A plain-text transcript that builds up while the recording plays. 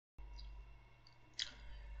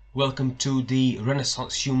Welcome to the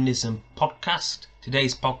Renaissance Humanism podcast.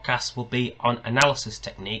 Today's podcast will be on analysis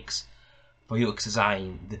techniques for UX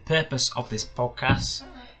design. The purpose of this podcast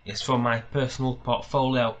is for my personal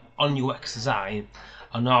portfolio on UX design,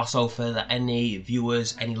 and also for that any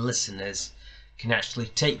viewers, any listeners can actually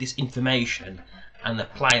take this information and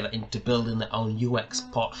apply that into building their own UX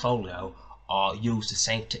portfolio or use the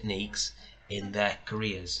same techniques in their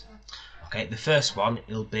careers. Okay, the first one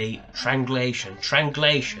will be triangulation.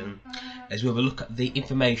 Triangulation is where we look at the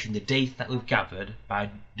information, the data that we've gathered by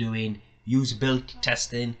doing usability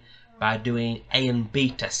testing, by doing A and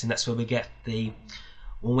B testing. That's where we get when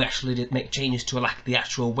we actually make changes to the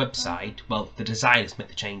actual website. Well, the designers make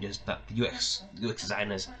the changes that the UX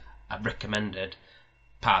designers have recommended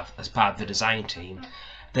as part of the design team.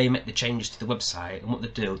 They make the changes to the website, and what they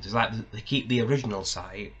do is they keep the original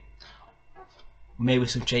site, maybe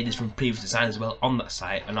some changes from previous design as well on that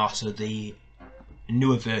site, and also the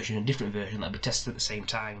newer version, a different version that'll be tested at the same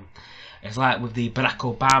time. It's like with the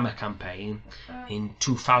Barack Obama campaign in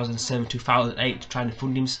 2007-2008 trying to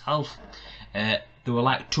fund himself. There were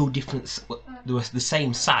like two different, there was the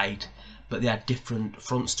same site, but they had different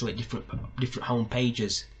fronts to it, different home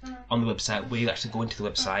pages on the website. Where you actually go into the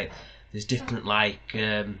website, there's different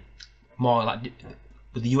more like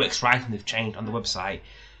with the UX writing they've changed on the website.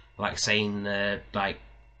 Like saying,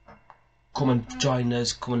 come and join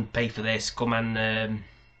us, come and pay for this, come and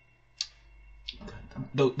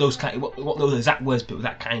those kind of, what those exact words, but with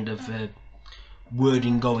that kind of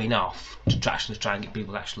wording going off to actually try and get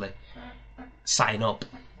people to actually sign up.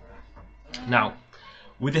 Now,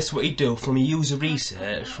 with this, what you do from user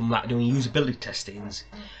research, from doing usability testings,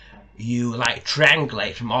 you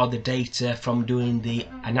triangulate from all the data, from doing the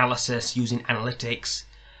analysis using analytics,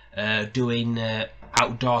 doing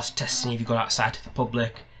outdoors testing if you go outside to the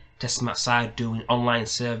public, testing outside, doing online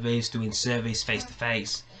surveys, doing surveys face to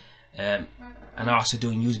face, and also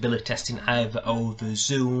doing usability testing either over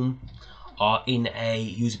Zoom or in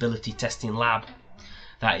a usability testing lab.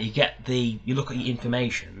 That you look at your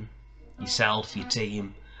information, yourself, your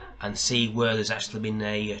team, and see where there's actually been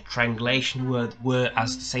a triangulation, where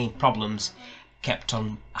as the same problems kept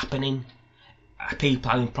on happening. Are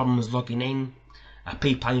people having problems logging in? Are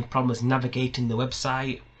people having problems navigating the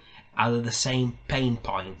website? Are there the same pain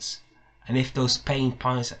points? And if those pain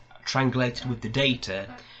points are triangulated with the data,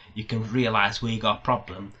 you can realise where you got a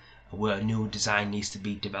problem and where a new design needs to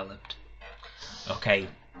be developed. Okay,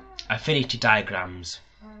 affinity diagrams.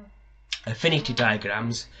 Affinity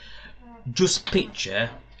diagrams, just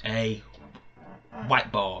picture a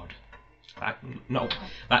whiteboard.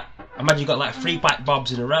 Imagine you've got 3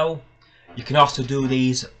 whiteboards in a row. You can also do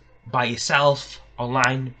these by yourself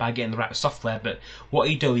online by getting the right software, but what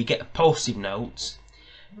you do, you get post-it notes.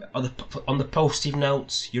 On the post-it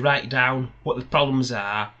notes, you write down what the problems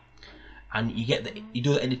are, and you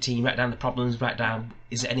do the editing, you write down the problems, write down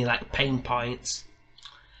is there any pain points.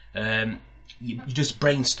 You just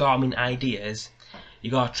brainstorming ideas.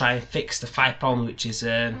 You gotta try and fix the 5 problems, which is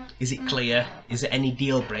it clear? Is there any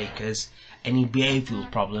deal breakers? Any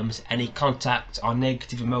behavioural problems? Any contact or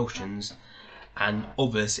negative emotions? And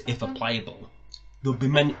others if applicable. There'll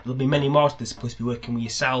be many more to this, plus be working with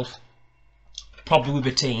yourself, probably with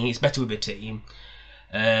a team. It's better with a team.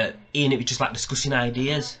 Even if it's just discussing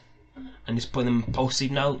ideas and just putting them in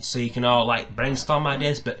post-it notes so you can all brainstorm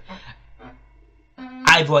ideas. But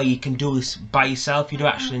either way, you can do this by yourself. You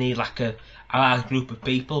don't actually need a large group of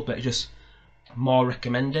people, but it's just more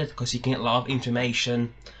recommended because you can get a lot of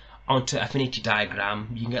information onto affinity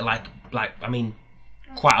diagram. You can get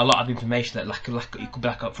quite a lot of information that it could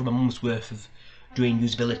be from a month's worth of doing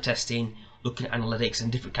usability testing, looking at analytics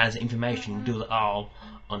and different kinds of information. You do that all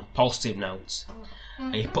on post-it notes.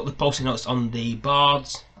 And you put the post-it notes on the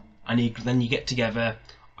boards, and then you get together,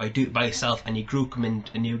 or you do it by yourself, and you group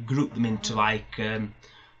them into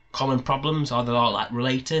common problems, or they're all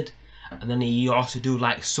related. And then you also do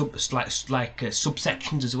subsections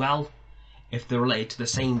as well, if they're related to the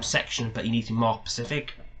same section but you need to be more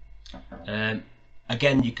specific.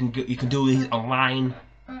 Again, you can do these online.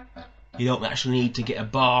 You don't actually need to get a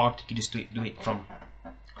board. You can just do it from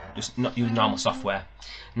just not using normal software.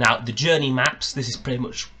 Now, the journey maps. This is pretty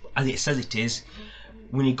much as it says it is.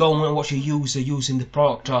 When you go and watch a user using the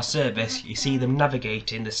product or service, you see them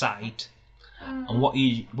navigating the site, and what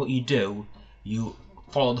you do, you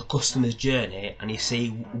follow the customer's journey and you see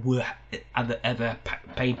where other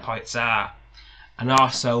pain points are. And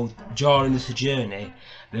also during this journey,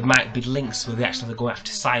 there might be links where they actually go have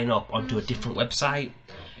to sign up onto a different website.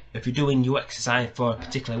 If you're doing UX design for a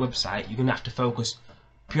particular website, you're going to have to focus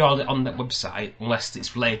purely on that website unless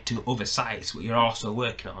it's related to other sites what you're also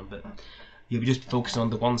working on. But you'll be just focusing on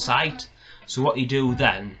the one site. So what you do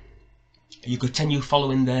then, you continue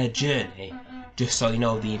following their journey, just so you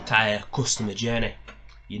know the entire customer journey.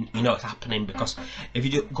 You know what's happening, because if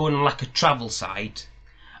you go on like a travel site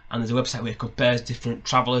and there's a website where it compares different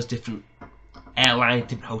travellers, different airlines,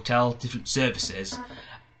 different hotels, different services,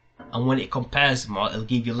 and when it compares them all, it'll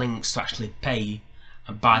give you links to actually pay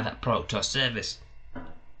and buy that product or service.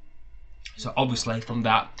 So obviously from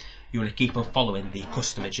that you want to keep on following the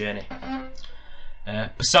customer journey.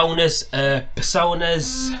 Personas,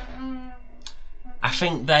 I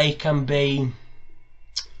think they can be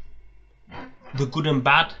the good and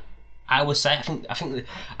bad. I would say I think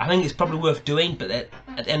it's probably worth doing, but at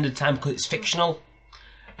the end of the time, because it's fictional,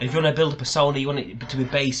 and if you want to build a persona, you want it to be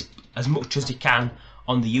based as much as you can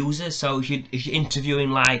on the users. So if you're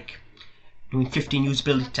interviewing, like doing 15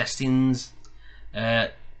 usability testings,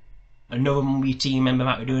 another one of your team member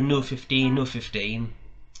might be doing another 15,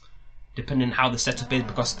 depending on how the setup is,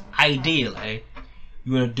 because ideally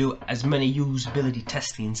you want to do as many usability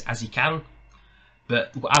testings as you can.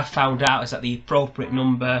 But what I've found out is that the appropriate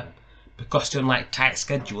number, because doing like tight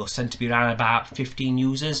schedules, tend to be around about 15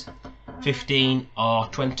 users, 15 or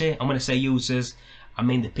 20. I'm going to say users, I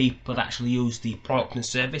mean the people that actually use the product and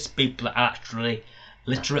service, people that are actually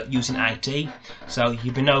literate using IT. So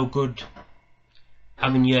you'd be no good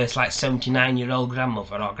having your like 79-year-old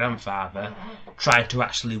grandmother or grandfather try to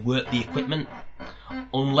actually work the equipment,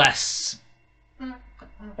 unless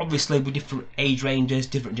obviously with different age ranges,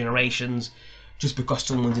 different generations. Just because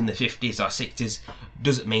someone's in the 50s or 60s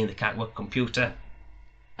doesn't mean they can't work a computer.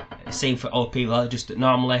 Same for old people, just that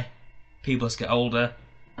normally people as get older,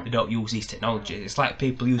 they don't use these technologies. It's like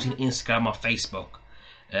people using Instagram or Facebook.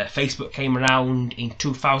 Facebook came around in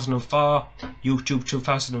 2004, YouTube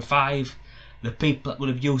 2005. The people that would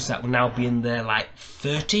have used that would now be in their like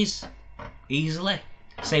 30s easily.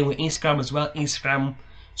 Same with Instagram as well. Instagram,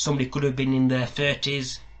 somebody could have been in their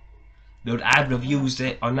 30s. They would either have used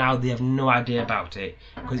it or now they have no idea about it,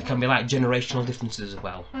 because it can be like generational differences as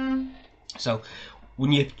well. So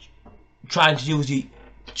when you're trying to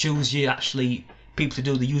choose your actually people to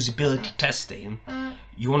do the usability testing,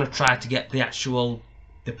 you want to try to get the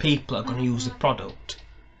people that are going to use the product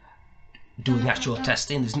doing the actual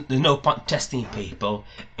testing. There's no point testing people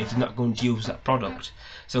if they're not going to use that product.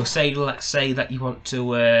 So let's say that you want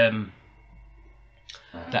to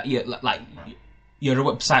that you're a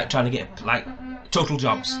website trying to get like total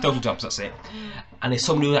jobs, that's it. And if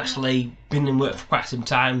somebody who's actually been in work for quite some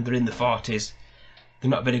time, they're in the 40s,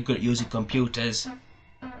 they're not very good at using computers,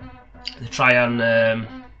 they try and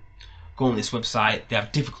go on this website, they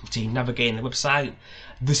have difficulty navigating the website.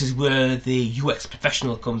 This is where the UX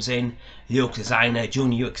professional comes in, the UX designer,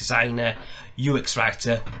 junior UX designer, UX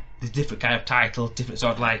writer. There's different kind of titles, different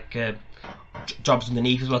sort of like jobs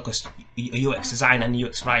underneath as well, because a UX designer and a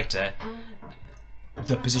UX writer,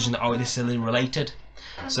 the position that are necessarily related.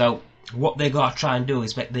 So what they got to try and do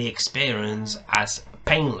is make the experience as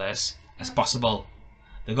painless as possible.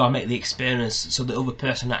 They got to make the experience so the other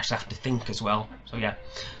person actually have to think as well. So yeah,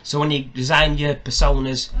 so when you design your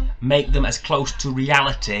personas, make them as close to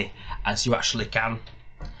reality as you actually can.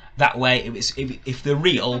 That way, if they're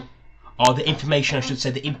real, or the information, I should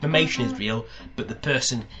say, the information is real, but the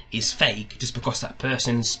person is fake, just because that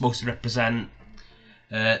person is supposed to represent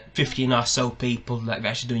 15 or so people that you're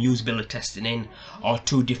actually doing usability testing in, or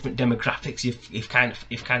two different demographics you've kind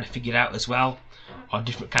of figured out as well, or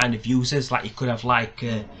different kind of users. Like you could have like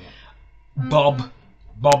Bob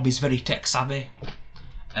is very tech savvy,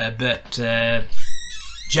 but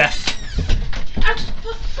Jeff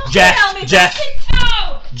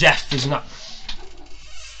is not.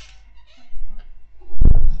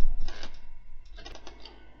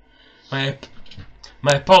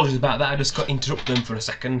 My apologies about that, I just got interrupted them for a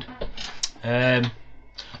second. Oh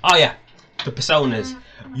yeah, the personas.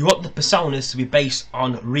 You want the personas to be based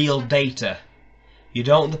on real data. You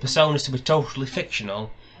don't want the personas to be totally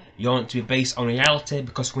fictional. You want it to be based on reality,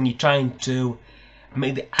 because when you're trying to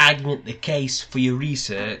make the argument, the case for your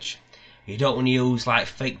research, you don't want to use like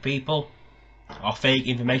fake people or fake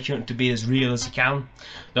information. You want it to be as real as you can.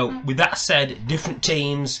 Now, with that said, different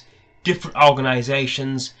teams, different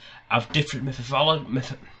organisations have different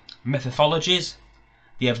methodologies.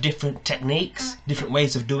 They have different techniques, different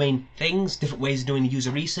ways of doing things, different ways of doing the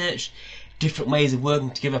user research, different ways of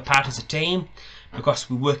working together apart as a team. Because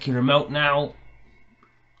we're working remote now,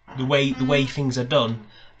 the way things are done,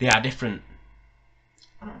 they are different.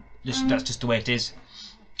 That's just the way it is.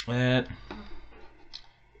 Okay,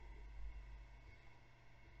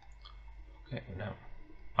 now,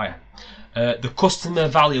 oh yeah, the customer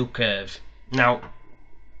value curve. Now,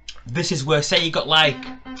 this is where, say you got like,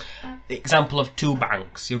 example of two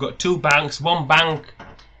banks. You've got two banks. One bank,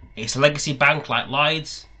 it's a legacy bank like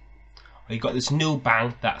Lloyds. Or you've got this new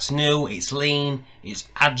bank that's new, it's lean, it's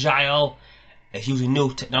agile, it's using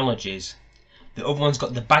new technologies. The other one's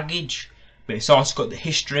got the baggage, but it's also got the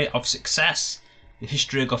history of success, the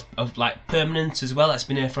history of like permanence as well. That's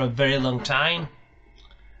been here for a very long time.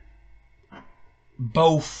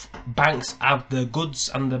 Both banks have the goods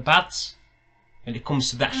and the bads when it comes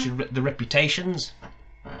to the reputations.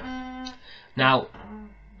 Now,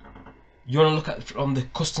 you want to look at it from the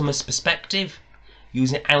customer's perspective,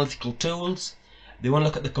 using analytical tools. They want to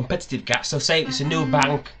look at the competitive gap. So say it's a new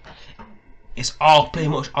bank, it's all pretty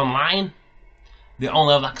much online. They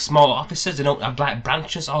only have like small offices, they don't have like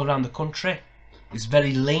branches all around the country. It's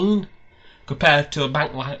very lean compared to a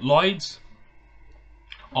bank like Lloyds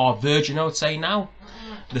or Virgin, I would say now.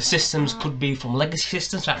 The systems could be from legacy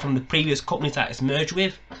systems, like from the previous companies that it's merged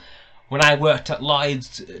with. When I worked at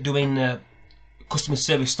Lloyds doing customer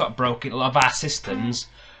service stockbroking, a lot of our systems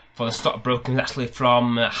for the stockbroking was actually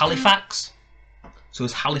from Halifax. So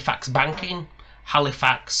it's Halifax Banking,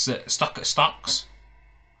 Halifax Stocks.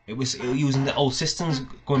 It was using the old systems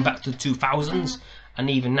going back to the 2000s and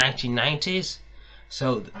even 1990s.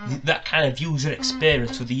 So that kind of user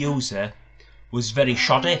experience for the user was very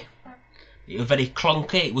shoddy. It was very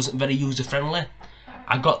clunky. It wasn't very user friendly.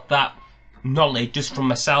 I got that knowledge just from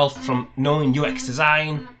myself, from knowing UX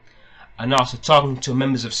design, and also talking to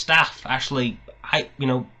members of staff. Actually,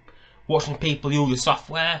 watching people use the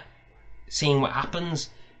software, seeing what happens,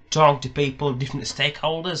 talking to people, different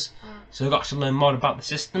stakeholders. So I got to learn more about the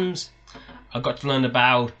systems. I got to learn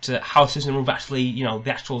about how systems move. Actually,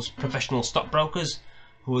 the actual professional stockbrokers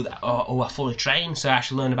who are fully trained. So I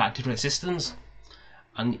actually learned about different systems.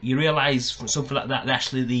 And you realise from something like that,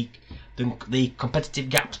 actually the competitive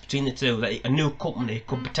gaps between the two, that a new company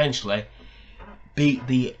could potentially beat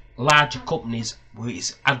the larger companies with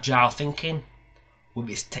its agile thinking, with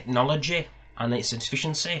its technology and its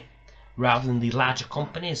efficiency, rather than the larger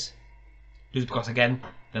companies, just because again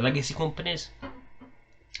the legacy companies.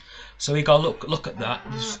 So we got to look at that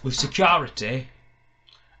with security,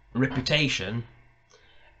 reputation.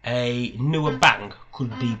 A newer bank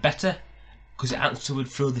could be better because it answered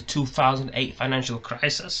through the 2008 financial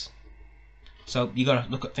crisis. So you got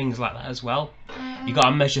to look at things like that as well. You got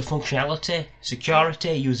to measure functionality,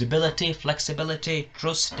 security, usability, flexibility,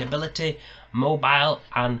 trust, stability, mobile,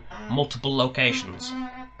 and multiple locations.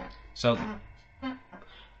 So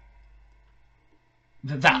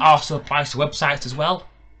that also applies to websites as well.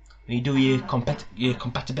 When you do your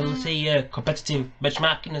compatibility, competitive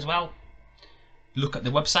benchmarking as well. You look at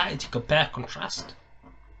the website, you compare, contrast.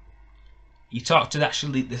 You talk to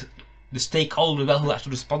the stakeholder who are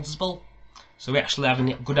actually responsible. So we actually have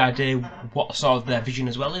a good idea what sort of their vision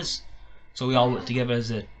as well is. So we all work together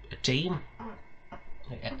as a team.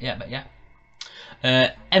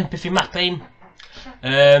 Empathy mapping.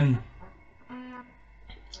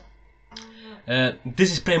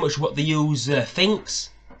 This is pretty much what the user thinks,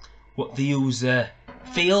 what the user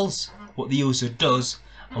feels, what the user does,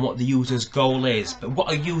 and what the user's goal is. But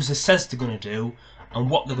what a user says they're going to do, and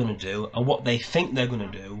what they're going to do, and what they think they're going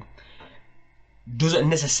to do, doesn't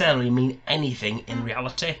necessarily mean anything in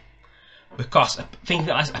reality. Because a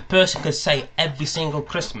person could say every single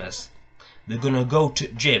Christmas they're going to go to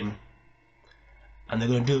gym and they're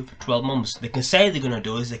going to do it for 12 months. They can say they're going to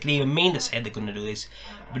do this, they can even mean to say they're going to do this,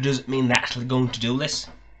 but it doesn't mean they're actually going to do this.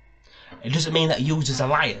 It doesn't mean that users are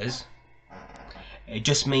liars. It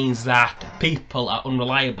just means that people are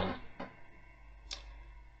unreliable.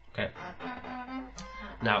 Okay.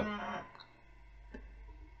 Now,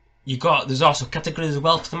 there's also categories as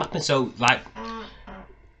well for the mapping. So, like,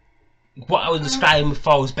 what I was describing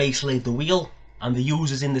before was basically the wheel and the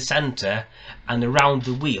users in the center, and around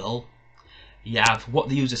the wheel you have what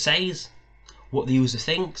the user says, what the user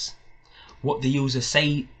thinks, what the user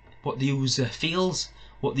feels,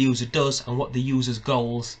 what the user does, and what the user's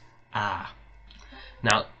goals are.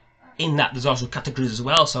 Now, in that there's also categories as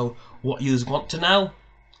well. So what users want to know,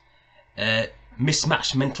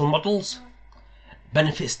 mismatched mental models,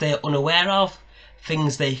 benefits they are unaware of,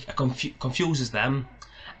 things they confuses them,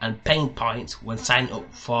 and pain points when signing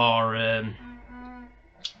up for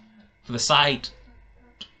the site,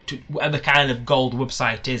 to whatever kind of goal the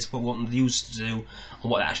website is, what we want the users to do,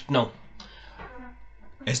 and what they actually no.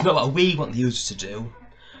 It's not what we want the users to do,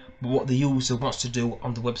 but what the user wants to do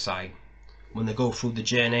on the website when they go through the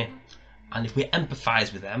journey. And if we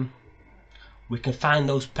empathise with them, we can find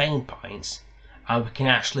those pain points, and we can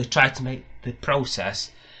actually try to make the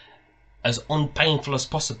process as unpainful as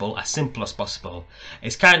possible, as simple as possible.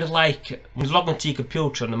 It's kind of like when you log into your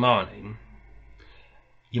computer in the morning,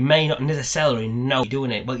 you may not necessarily know you're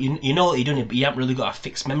doing it. Well, you know that you're doing it, but you haven't really got a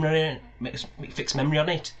fixed memory on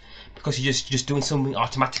it, because you're just doing something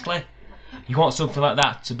automatically. You want something like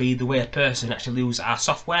that to be the way a person actually uses our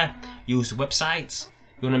software, use the websites.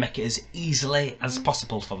 You want to make it as easily as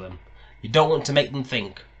possible for them. You don't want to make them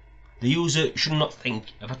think. The user should not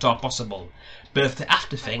think if at all possible. But if they have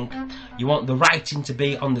to think, you want the writing to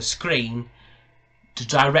be on the screen to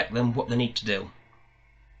direct them what they need to do.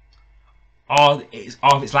 Or if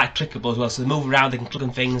it's like clickable as well, so they move around, they can click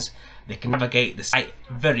on things, they can navigate the site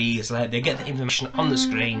very easily, they get the information on the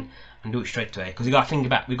screen and do it straight away. Because we've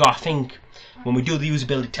got to think when we do the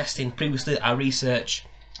usability testing, previously our research,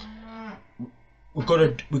 we've got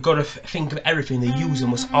to think of everything. The user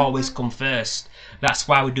must always come first. That's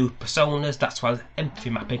why we do personas, that's why empathy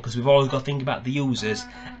mapping, because we've always got to think about the users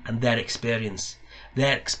and their experience.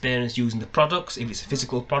 Their experience using the products, if it's a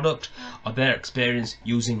physical product, or their experience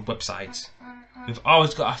using websites. We've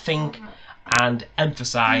always got to think and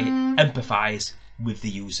empathise with the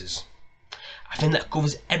users. I think that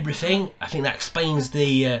covers everything. I think that explains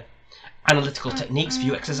the analytical techniques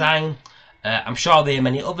for UX design. I'm sure there are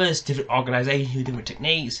many others, different organisations use different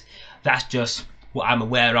techniques. That's just what I'm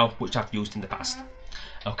aware of, which I've used in the past.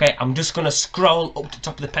 Okay, I'm just going to scroll up to the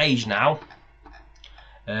top of the page now.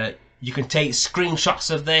 You can take screenshots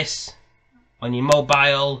of this on your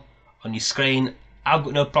mobile, on your screen. I've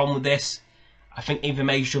got no problem with this. I think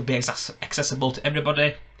information should be accessible to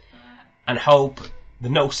everybody, and hope the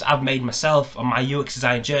notes I've made myself on my UX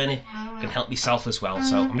design journey can help yourself as well.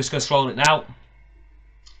 So I'm just going to scroll it now.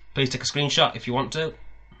 Please take a screenshot if you want to.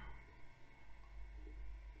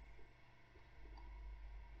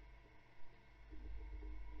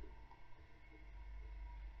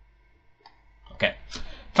 Okay.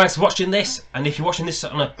 Thanks for watching this, and if you're watching this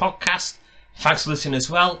on a podcast, thanks for listening as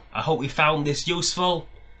well. I hope you found this useful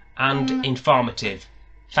and informative.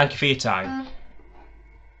 Thank you for your time.